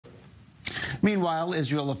Meanwhile,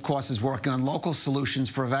 Israel, of course, is working on local solutions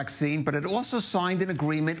for a vaccine, but it also signed an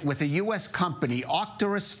agreement with a U.S. company,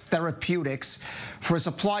 Arcturus Therapeutics, for a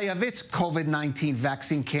supply of its COVID-19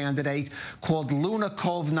 vaccine candidate called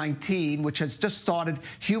COVID-19, which has just started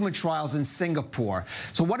human trials in Singapore.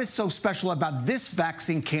 So what is so special about this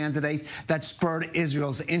vaccine candidate that spurred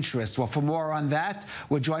Israel's interest? Well, for more on that,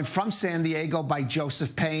 we're joined from San Diego by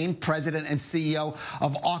Joseph Payne, President and CEO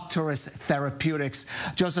of Arcturus Therapeutics.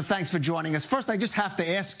 Joseph, thanks for joining us. First, I just have to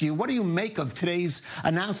ask you, what do you make of today's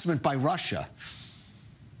announcement by Russia?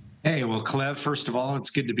 Hey, well, Kalev, first of all, it's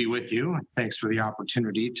good to be with you. Thanks for the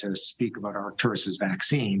opportunity to speak about Arcturus's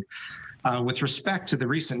vaccine. With respect to the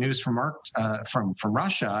recent news from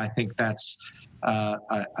Russia, I think that's a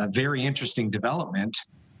very interesting development.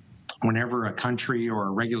 Whenever a country or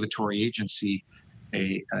a regulatory agency,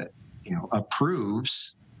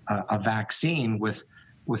 approves a vaccine with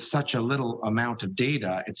such a little amount of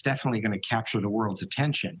data, it's definitely going to capture the world's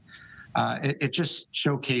attention. It just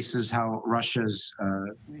showcases how Russia's,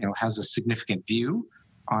 has a significant view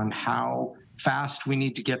on how fast we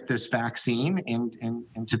need to get this vaccine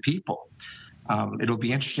into people. It'll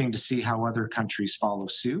be interesting to see how other countries follow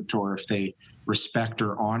suit, or if they respect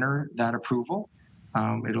or honor that approval.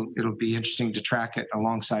 It'll be interesting to track it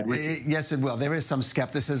alongside with you. Yes, it will. There is some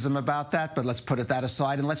skepticism about that, but let's put that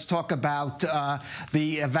aside and let's talk about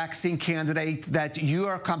the vaccine candidate that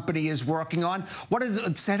your company is working on.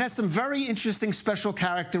 It has some very interesting special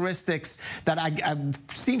characteristics that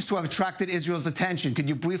seems to have attracted Israel's attention. Could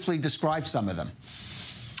you briefly describe some of them?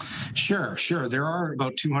 Sure. There are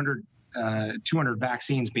about 200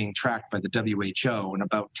 vaccines being tracked by the WHO, and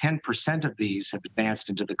about 10% of these have advanced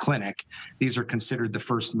into the clinic. These are considered the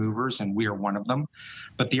first movers, and we are one of them.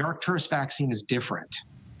 But the Arcturus vaccine is different.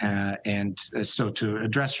 So to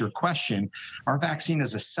address your question, our vaccine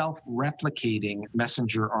is a self-replicating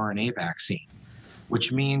messenger RNA vaccine,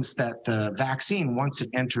 which means that the vaccine, once it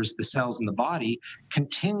enters the cells in the body,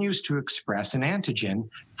 continues to express an antigen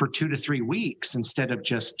for 2 to 3 weeks instead of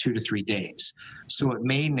just 2 to 3 days. So it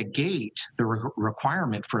may negate the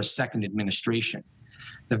requirement for a second administration.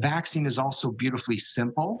 The vaccine is also beautifully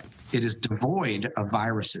simple. It is devoid of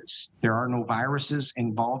viruses. There are no viruses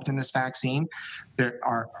involved in this vaccine.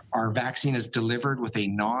 Our vaccine is delivered with a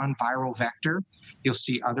non-viral vector. You'll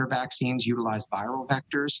see other vaccines utilize viral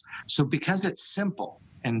vectors. So because it's simple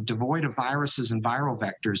and devoid of viruses and viral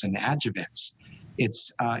vectors and adjuvants,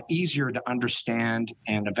 it's easier to understand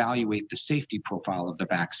and evaluate the safety profile of the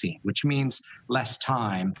vaccine, which means less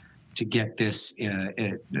time to get this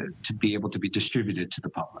to be able to be distributed to the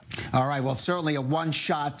public. All right. Well, certainly a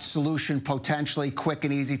one-shot solution, potentially quick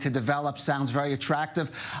and easy to develop. Sounds very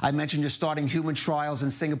attractive. I mentioned you're starting human trials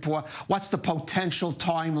in Singapore. What's the potential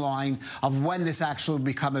timeline of when this actually will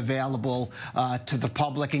become available to the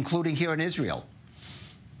public, including here in Israel?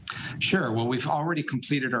 Sure. Well, we've already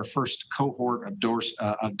completed our first cohort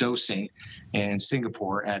of dosing in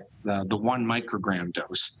Singapore at the 1 microgram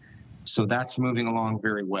dose. So that's moving along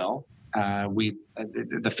very well.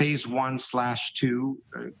 The phase 1/2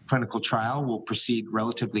 clinical trial will proceed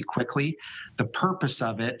relatively quickly. The purpose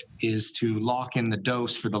of it is to lock in the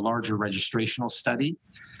dose for the larger registrational study.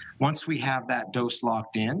 Once we have that dose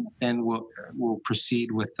locked in, then we'll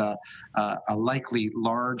proceed with a likely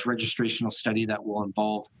large registrational study that will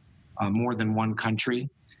involve more than one country.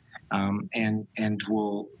 And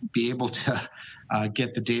we'll be able to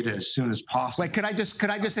get the data as soon as possible. Wait, could I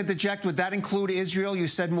just interject? Would that include Israel? You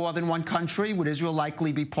said more than one country. Would Israel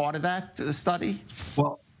likely be part of that study?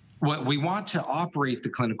 Well, we want to operate the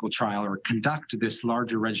clinical trial or conduct this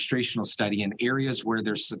larger registrational study in areas where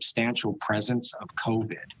there's substantial presence of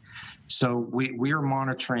COVID. So we are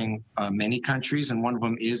monitoring many countries, and one of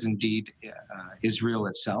them is indeed Israel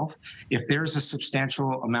itself. If there's a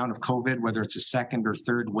substantial amount of COVID, whether it's a second or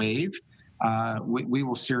third wave, we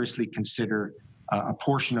will seriously consider a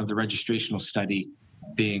portion of the registrational study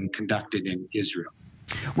being conducted in Israel.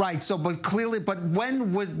 Right. So, but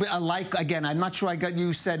when would, again, I'm not sure I got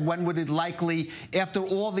you said, when would it likely, after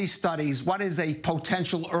all these studies, what is a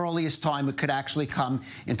potential earliest time it could actually come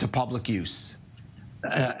into public use?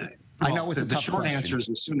 I know it's a tough question. The short answer is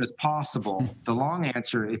as soon as possible. The long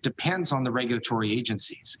answer, it depends on the regulatory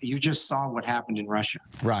agencies. You just saw what happened in Russia.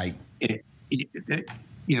 Right.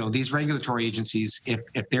 These regulatory agencies,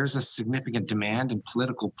 if there's a significant demand and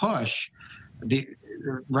political push, the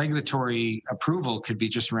regulatory approval could be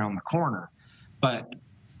just around the corner. But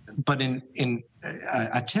in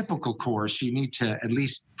a typical course, you need to at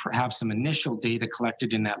least have some initial data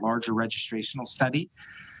collected in that larger registrational study.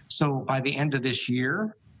 So by the end of this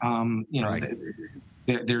year, right.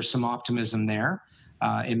 There's some optimism there.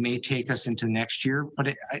 It may take us into next year,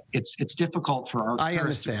 but it's difficult for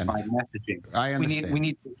Arcturus to provide messaging. I understand. We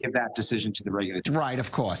need to give that decision to the regulator. Right,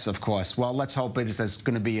 of course, of course. Well, let's hope it is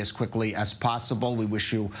going to be as quickly as possible. We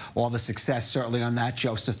wish you all the success, certainly on that.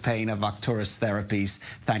 Joseph Payne of Arcturus Therapies,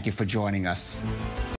 thank you for joining us.